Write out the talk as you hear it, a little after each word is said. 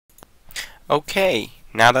Okay,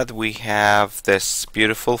 now that we have this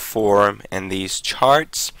beautiful form and these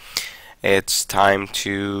charts, it's time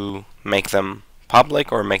to make them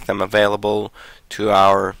public or make them available to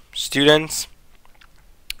our students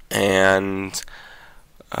and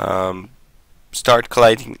start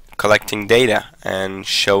collecting data and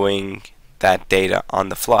showing that data on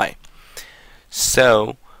the fly.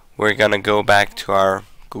 So we're gonna go back to our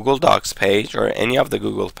Google Docs page or any of the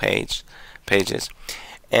Google pages,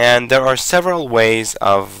 and there are several ways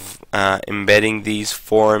of embedding these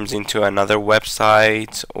forms into another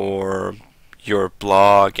website or your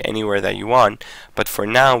blog, anywhere that you want. But for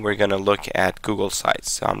now, we're gonna look at Google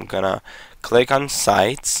Sites. So I'm gonna click on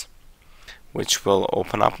Sites, which will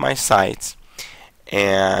open up my sites,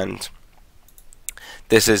 and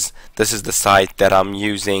this is the site that I'm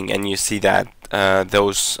using, and you see that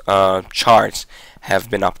those charts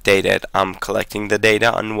have been updated. I'm collecting the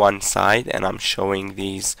data on one side and I'm showing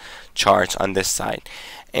these charts on this side,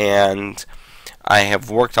 and I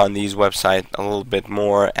have worked on these websites a little bit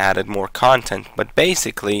more, added more content, but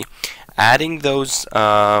basically adding those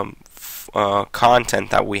content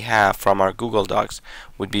that we have from our Google Docs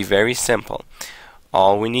would be very simple.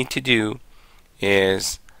 All we need to do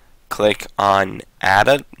is click on Add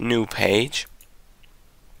a New Page,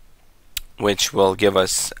 which will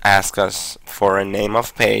ask us for a name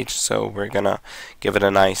of page. So we're gonna give it a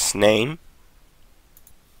nice name.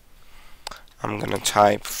 I'm gonna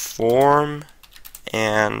type form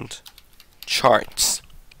and charts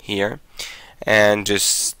here, and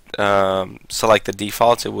just select the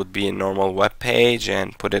defaults. It would be a normal web page,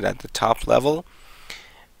 and put it at the top level,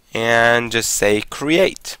 and just say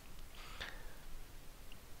create.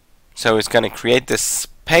 So it's going to create this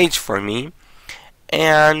page for me,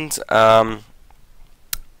 and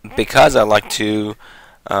because I like to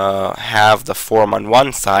have the form on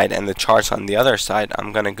one side and the charts on the other side,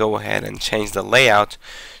 I'm going to go ahead and change the layout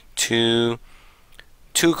to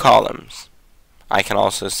 2 columns. I can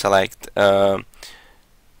also select 2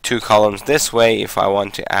 columns this way if I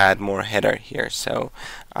want to add more header here. So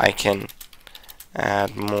I can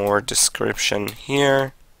add more description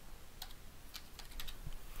here,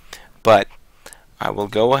 but I will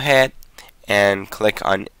go ahead and click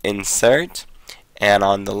on Insert, and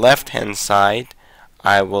on the left hand side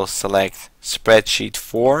I will select Spreadsheet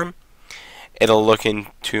Form. It'll look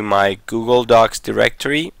into my Google Docs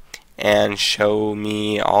directory and show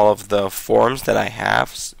me all of the forms that I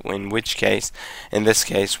have, in this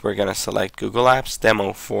case we're gonna select Google Apps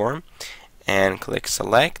Demo Form and click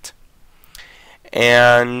Select,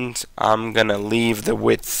 and I'm gonna leave the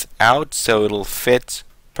width out so it'll fit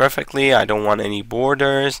perfectly. I don't want any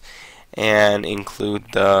borders, and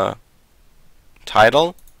include the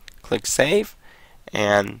title. Click Save,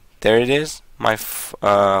 and there it is, my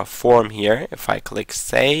form here. If I click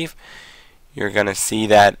Save, you're gonna see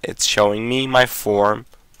that it's showing me my form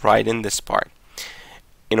right in this part.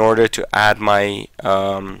 In order to add my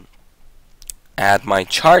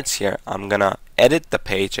charts here, I'm gonna edit the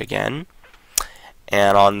page again,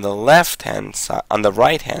 and on the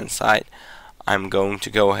right hand side, I'm going to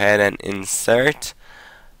go ahead and insert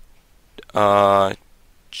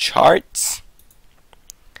charts,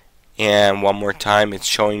 and one more time it's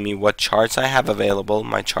showing me what charts I have available.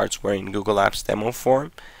 My charts were in Google Apps Demo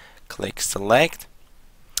Form. Click Select,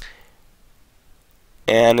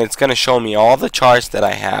 and it's going to show me all the charts that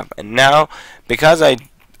I have. And now, because I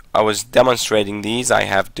was demonstrating these, I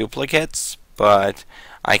have duplicates, but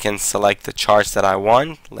I can select the charts that I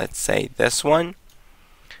want. Let's say this one.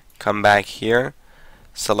 Come back here,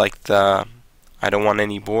 select the I don't want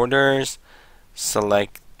any borders,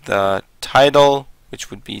 select the title, which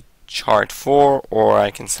would be chart 4, or I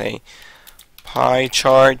can say pie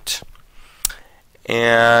chart,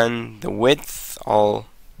 and the width I'll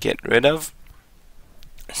get rid of,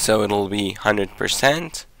 so it'll be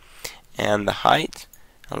 100%, and the height,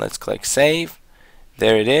 and let's click Save.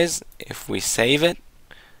 There it is. If we save it,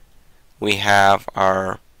 we have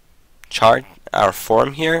our chart, our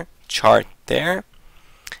form here, chart there,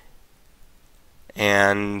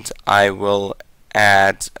 and I will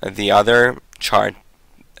add the other chart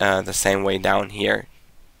the same way down here.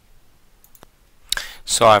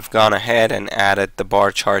 So I've gone ahead and added the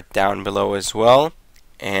bar chart down below as well,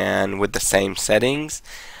 and with the same settings,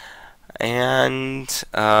 and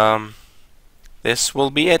this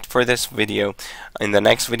will be it for this video. In the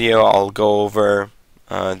next video I'll go over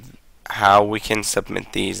how we can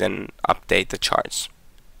submit these and update the charts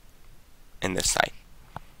in this site.